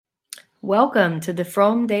Welcome to the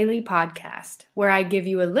Fromm Daily Podcast, where I give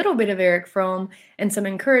you a little bit of Erich Fromm and some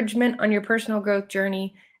encouragement on your personal growth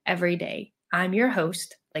journey every day. I'm your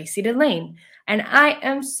host, Lacey Delane, and I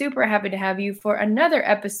am super happy to have you for another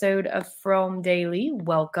episode of Fromm Daily.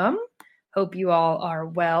 Welcome. Hope you all are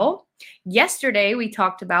well. Yesterday, we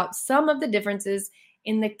talked about some of the differences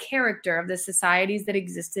in the character of the societies that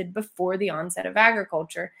existed before the onset of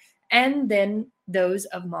agriculture, and then those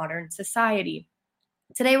of modern society.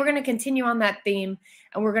 Today, we're going to continue on that theme,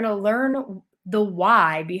 and we're going to learn the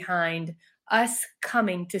why behind us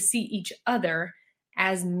coming to see each other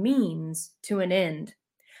as means to an end.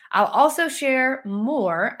 I'll also share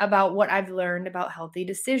more about what I've learned about healthy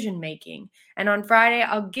decision making. And on Friday,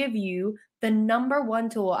 I'll give you the number one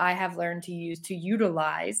tool I have learned to use to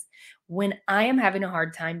utilize when I am having a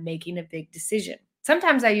hard time making a big decision.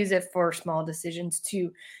 Sometimes I use it for small decisions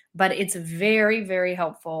too, but it's very, very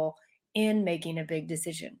helpful in making a big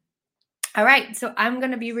decision. All right, so I'm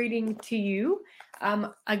going to be reading to you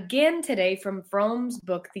again today from Fromm's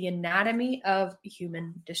book, The Anatomy of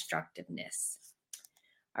Human Destructiveness.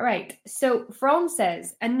 All right, so Fromm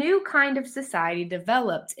says, a new kind of society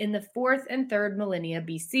developed in the 4th and 3rd millennia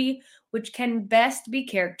BC, which can best be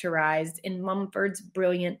characterized in Mumford's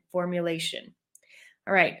brilliant formulation.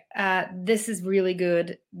 All right, this is really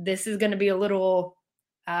good. This is going to be a little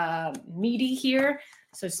meaty here,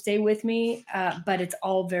 so stay with me, but it's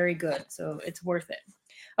all very good, so it's worth it.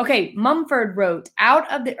 Okay, Mumford wrote, out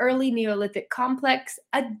of the early Neolithic complex,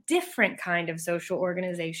 a different kind of social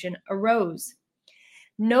organization arose.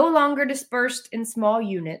 No longer dispersed in small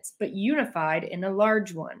units, but unified in a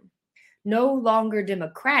large one. No longer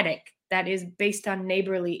democratic, that is, based on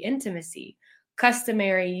neighborly intimacy,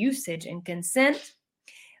 customary usage and consent,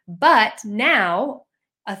 but now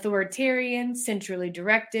authoritarian, centrally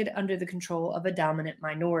directed, under the control of a dominant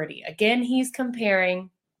minority. Again, he's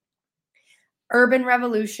comparing urban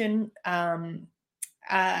revolution,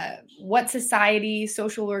 what society,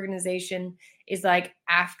 social organization is like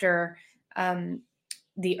after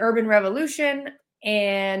the urban revolution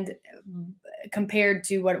and compared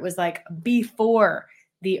to what it was like before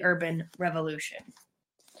the urban revolution.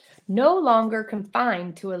 No longer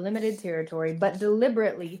confined to a limited territory, but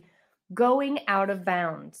deliberately going out of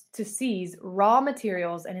bounds to seize raw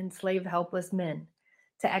materials and enslave helpless men,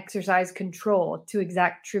 to exercise control, to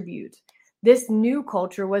exact tribute. This new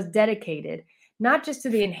culture was dedicated not just to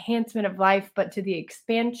the enhancement of life, but to the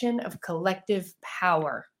expansion of collective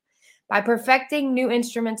power. By perfecting new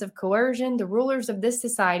instruments of coercion, the rulers of this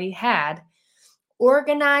society had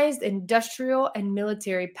organized industrial and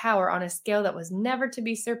military power on a scale that was never to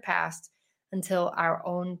be surpassed until our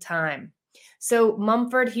own time. So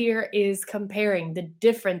Mumford here is comparing the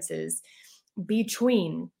differences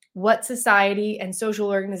between what society and social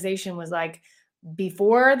organization was like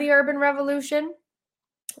before the urban revolution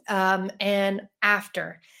and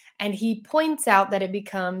after. And he points out that it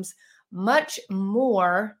becomes much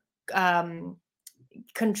more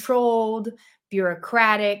controlled,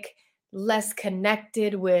 bureaucratic, less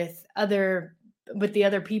connected with the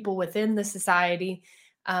other people within the society,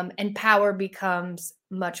 and power becomes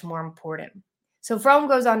much more important. So Fromm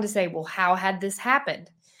goes on to say, well, how had this happened?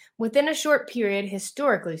 Within a short period,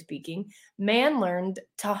 historically speaking, man learned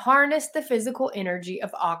to harness the physical energy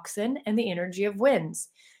of oxen and the energy of winds.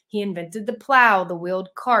 He invented the plow, the wheeled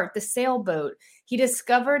cart, the sailboat. He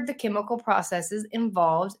discovered the chemical processes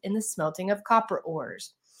involved in the smelting of copper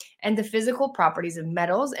ores and the physical properties of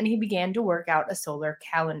metals, and he began to work out a solar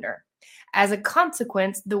calendar. As a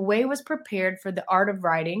consequence, the way was prepared for the art of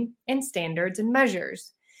writing and standards and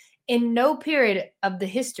measures. In no period of the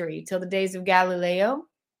history till the days of Galileo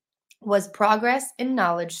was progress in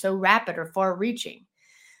knowledge so rapid or far-reaching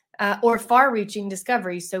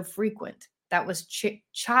discoveries so frequent. That was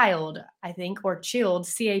Childe, I think, or Childe,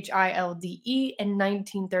 Childe, in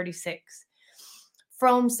 1936.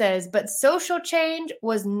 Fromm says, but social change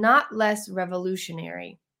was not less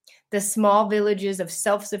revolutionary. The small villages of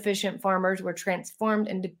self-sufficient farmers were transformed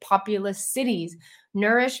into populous cities,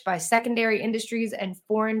 nourished by secondary industries and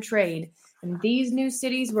foreign trade. And these new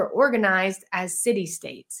cities were organized as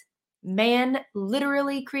city-states. Man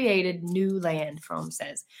literally created new land, Fromm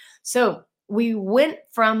says. So we went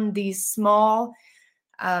from these small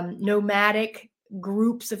nomadic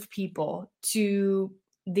groups of people to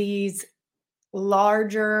these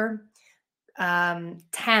larger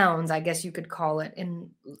towns, I guess you could call it in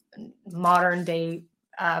modern day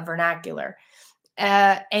vernacular.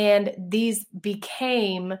 And these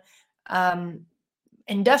became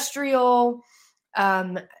industrial,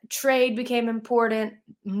 trade became important,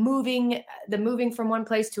 moving from one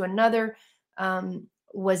place to another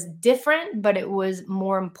was different, but it was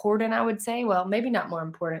more important, I would say. Well, maybe not more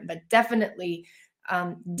important, but definitely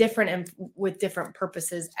different and with different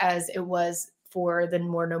purposes as it was for the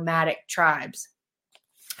more nomadic tribes.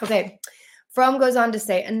 Okay, Fromm goes on to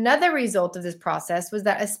say another result of this process was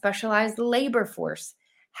that a specialized labor force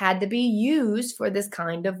had to be used for this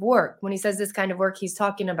kind of work. When he says this kind of work, he's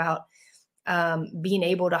talking about being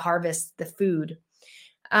able to harvest the food.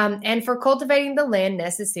 And for cultivating the land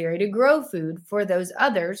necessary to grow food for those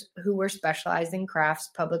others who were specialized in crafts,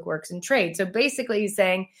 public works, and trade. So basically, he's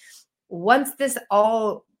saying once this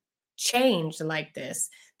all changed like this,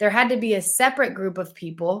 there had to be a separate group of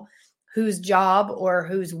people whose job or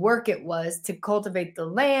whose work it was to cultivate the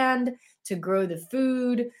land, to grow the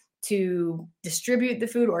food, to distribute the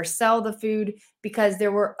food or sell the food, because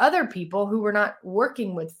there were other people who were not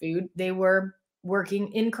working with food. They were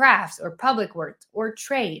working in crafts or public works or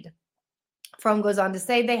trade. Fromm goes on to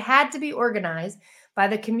say they had to be organized by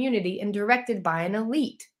the community and directed by an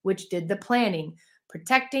elite, which did the planning,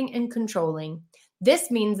 protecting, and controlling.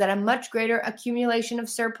 This means that a much greater accumulation of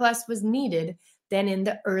surplus was needed than in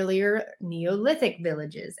the earlier Neolithic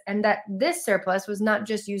villages, and that this surplus was not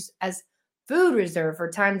just used as food reserve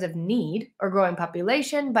for times of need or growing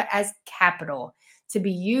population, but as capital to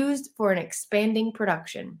be used for an expanding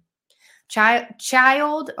production.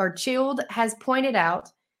 Childe has pointed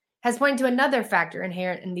to another factor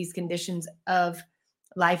inherent in these conditions of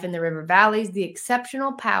life in the river valleys, the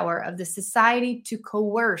exceptional power of the society to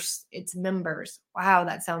coerce its members. Wow,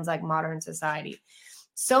 that sounds like modern society.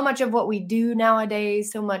 So much of what we do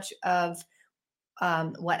nowadays, so much of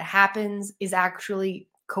what happens is actually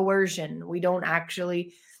coercion. We don't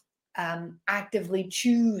actually actively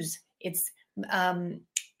choose. It's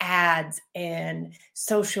ads and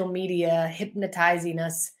social media hypnotizing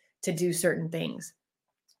us to do certain things.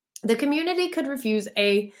 The community could refuse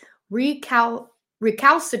a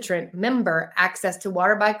recalcitrant member access to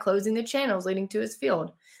water by closing the channels leading to his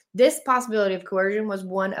field. This possibility of coercion was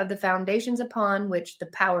one of the foundations upon which the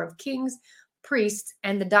power of kings, priests,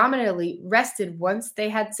 and the dominant elite rested once they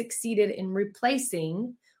had succeeded in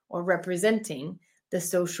replacing or representing the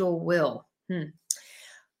social will.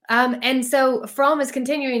 And so Fromm is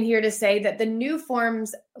continuing here to say that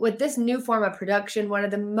with this new form of production, one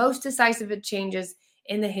of the most decisive changes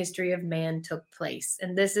in the history of man took place.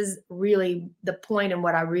 And this is really the point and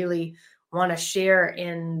what I really want to share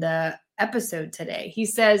in the episode today. He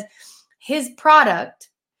says his product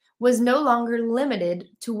was no longer limited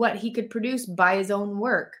to what he could produce by his own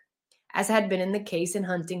work, as had been in the case in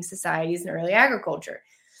hunting societies and early agriculture.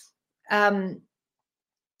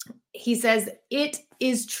 He says, it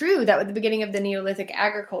is true that with the beginning of the Neolithic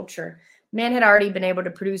agriculture, man had already been able to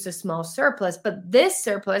produce a small surplus, but this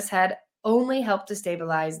surplus had only helped to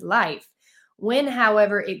stabilize life. When,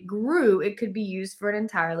 however, it grew, it could be used for an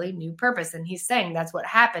entirely new purpose. And he's saying that's what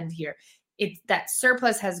happened here. That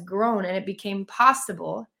surplus has grown and it became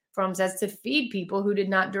possible, Fromm says, to feed people who did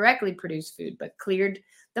not directly produce food, but cleared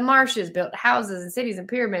the marshes, built houses and cities and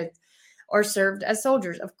pyramids, or served as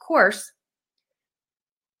soldiers. Of course,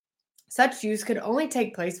 such use could only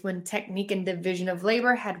take place when technique and division of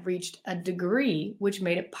labor had reached a degree which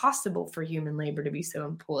made it possible for human labor to be so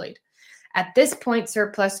employed. At this point,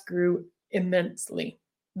 surplus grew immensely.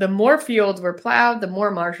 The more fields were plowed, the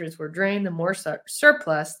more marshes were drained, the more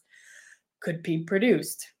surplus could be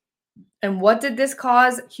produced. And what did this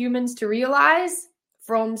cause humans to realize?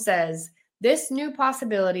 Fromm says, this new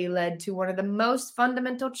possibility led to one of the most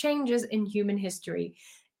fundamental changes in human history.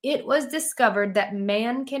 It was discovered that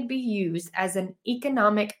man can be used as an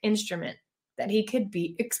economic instrument, that he could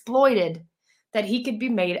be exploited, that he could be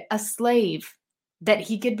made a slave, that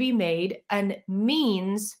he could be made a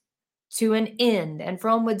means to an end. And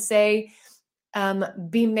Fromm would say,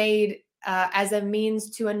 be made as a means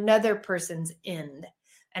to another person's end.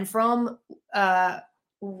 And Fromm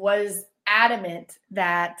was adamant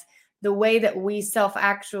that the way that we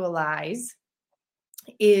self-actualize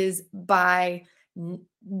is by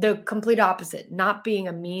the complete opposite, not being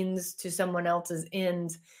a means to someone else's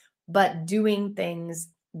ends, but doing things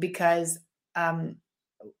because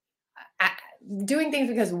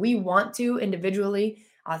we want to individually,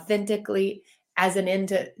 authentically, as an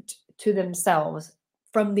end to themselves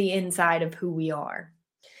from the inside of who we are.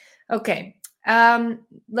 Okay,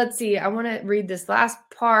 let's see. I want to read this last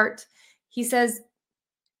part. He says,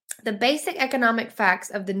 the basic economic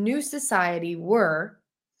facts of the new society were,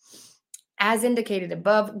 as indicated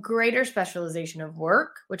above, greater specialization of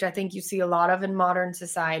work, which I think you see a lot of in modern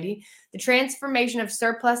society. The transformation of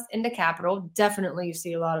surplus into capital, definitely you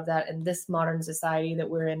see a lot of that in this modern society that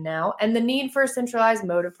we're in now. And the need for a centralized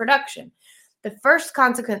mode of production. The first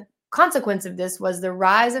consequence consequence of this was the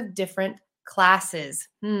rise of different classes.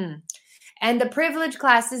 And the privileged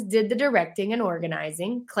classes did the directing and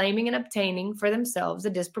organizing, claiming and obtaining for themselves a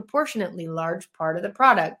disproportionately large part of the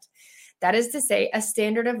product. That is to say, a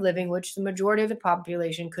standard of living which the majority of the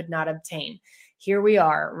population could not obtain. Here we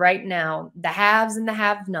are right now, the haves and the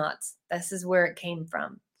have-nots. This is where it came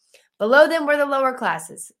from. Below them were the lower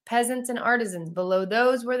classes, peasants and artisans. Below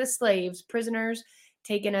those were the slaves, prisoners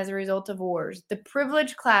taken as a result of wars. The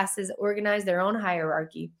privileged classes organized their own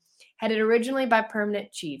hierarchy, headed originally by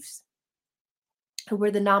permanent chiefs, who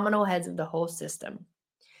were the nominal heads of the whole system.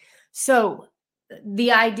 So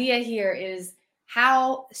the idea here is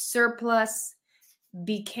how surplus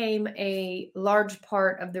became a large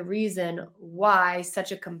part of the reason why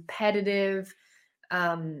such a competitive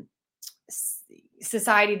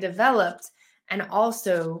society developed, and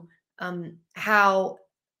also how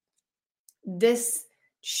this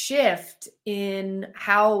shift in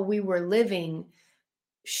how we were living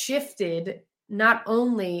shifted not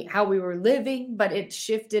only how we were living, but it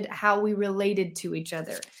shifted how we related to each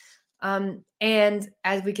other. And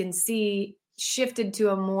as we can see, shifted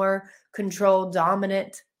to a more control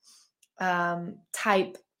dominant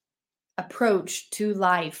type approach to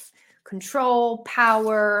life. Control,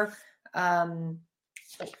 power,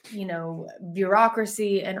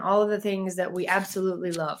 bureaucracy, and all of the things that we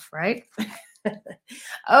absolutely love, right?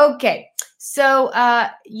 Okay. So,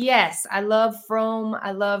 yes, I love Fromm.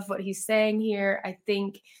 I love what he's saying here. I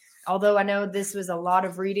think, although I know this was a lot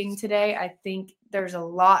of reading today, I think there's a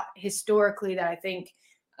lot historically that I think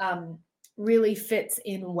really fits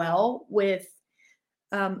in well with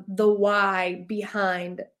the why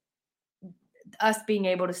behind us being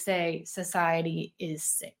able to say society is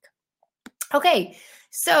sick. Okay,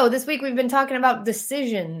 so this week we've been talking about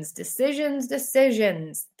decisions.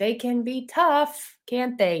 They can be tough,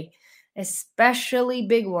 can't they? Especially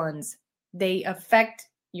big ones. They affect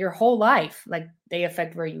your whole life. Like, they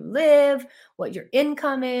affect where you live, what your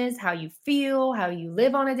income is, how you feel, how you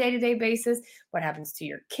live on a day-to-day basis, what happens to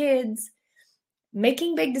your kids.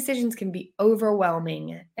 Making big decisions can be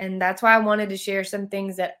overwhelming. And that's why I wanted to share some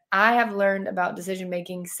things that I have learned about decision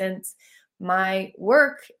making since my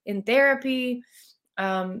work in therapy,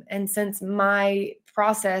 and since my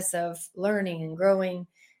process of learning and growing,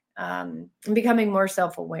 and becoming more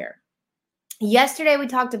self-aware. Yesterday, we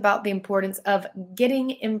talked about the importance of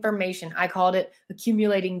getting information. I called it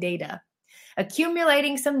accumulating data.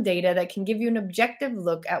 Accumulating some data that can give you an objective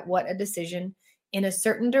look at what a decision in a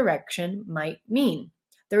certain direction might mean.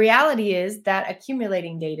 The reality is that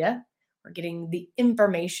accumulating data, or getting the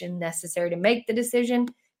information necessary to make the decision,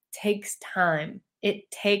 takes time.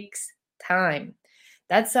 It takes time.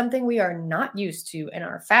 That's something we are not used to in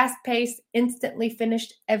our fast-paced, instantly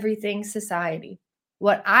finished everything society.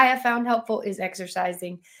 What I have found helpful is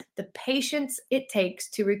exercising the patience it takes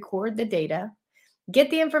to record the data, get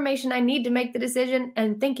the information I need to make the decision,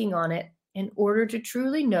 and thinking on it in order to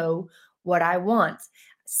truly know what I want.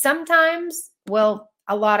 Sometimes, well,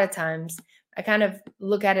 a lot of times, I kind of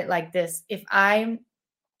look at it like this. If I'm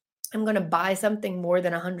going to buy something more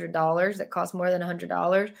than $100, that costs more than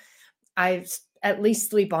 $100, I at least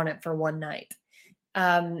sleep on it for one night.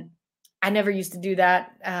 I never used to do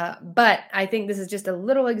that, but I think this is just a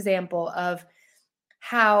little example of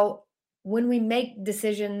how when we make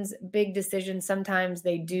decisions, big decisions, sometimes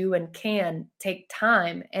they do and can take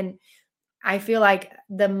time. And I feel like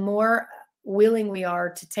the more willing we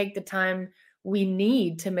are to take the time we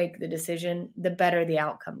need to make the decision, the better the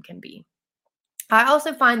outcome can be. I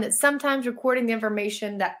also find that sometimes recording the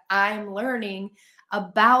information that I'm learning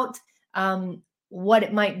about what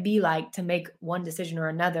it might be like to make one decision or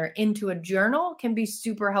another into a journal can be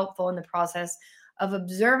super helpful in the process of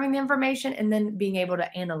observing the information and then being able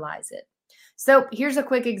to analyze it. So here's a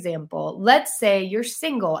quick example. Let's say you're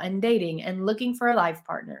single and dating and looking for a life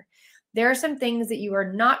partner. There are some things that you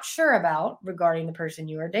are not sure about regarding the person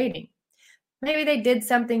you are dating. Maybe they did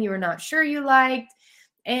something you were not sure you liked,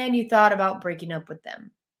 and you thought about breaking up with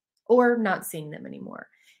them or not seeing them anymore.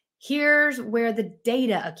 Here's where the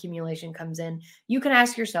data accumulation comes in. You can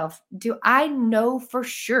ask yourself, do I know for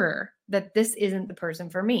sure that this isn't the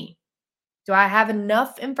person for me? Do I have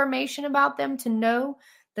enough information about them to know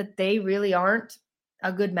that they really aren't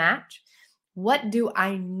a good match? What do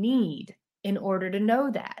I need in order to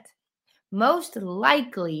know that? Most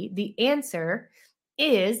likely, the answer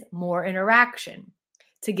is more interaction,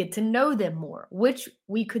 to get to know them more, which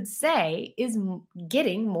we could say is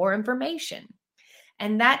getting more information.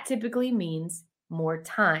 And that typically means more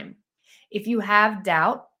time. If you have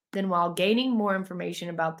doubt, then while gaining more information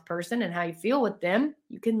about the person and how you feel with them,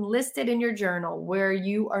 you can list it in your journal where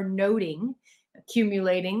you are noting,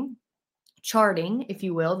 accumulating charting, if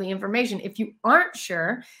you will, the information. If you aren't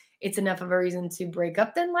sure it's enough of a reason to break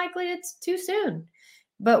up, then likely it's too soon.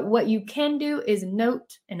 But what you can do is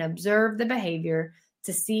note and observe the behavior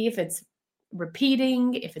to see if it's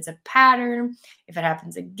repeating, if it's a pattern, if it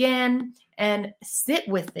happens again, and sit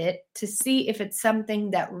with it to see if it's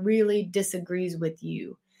something that really disagrees with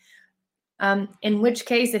you. In which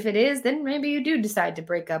case, if it is, then maybe you do decide to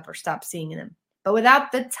break up or stop seeing them. But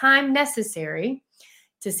without the time necessary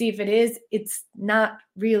to see if it is, it's not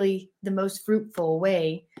really the most fruitful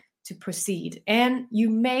way to proceed. And you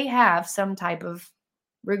may have some type of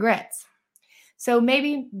regrets. So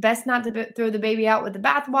maybe best not to throw the baby out with the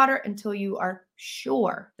bathwater until you are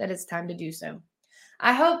sure that it's time to do so.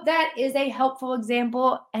 I hope that is a helpful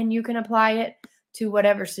example and you can apply it to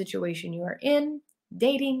whatever situation you are in,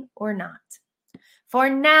 dating or not. For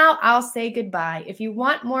now, I'll say goodbye. If you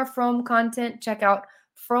want more Fromm content, check out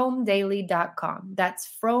frommdaily.com. That's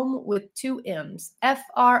Fromm with 2 M's,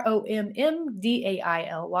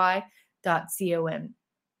 FROMMDAILY.com.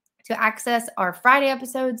 To access our Friday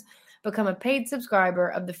episodes, become a paid subscriber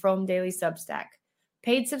of the Fromm Daily Substack.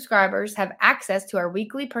 Paid subscribers have access to our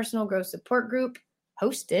weekly personal growth support group,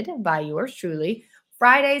 hosted by yours truly,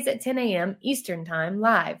 Fridays at 10 a.m. Eastern Time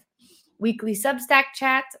live. Weekly Substack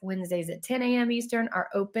chats, Wednesdays at 10 a.m. Eastern, are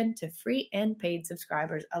open to free and paid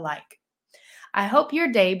subscribers alike. I hope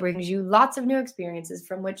your day brings you lots of new experiences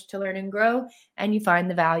from which to learn and grow, and you find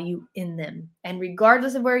the value in them. And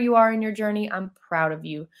regardless of where you are in your journey, I'm proud of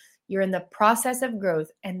you. You're in the process of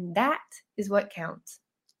growth, and that is what counts.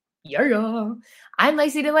 Yeah. I'm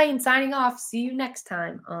Lacey Delane signing off. See you next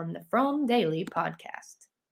time on the Fromm Daily Podcast.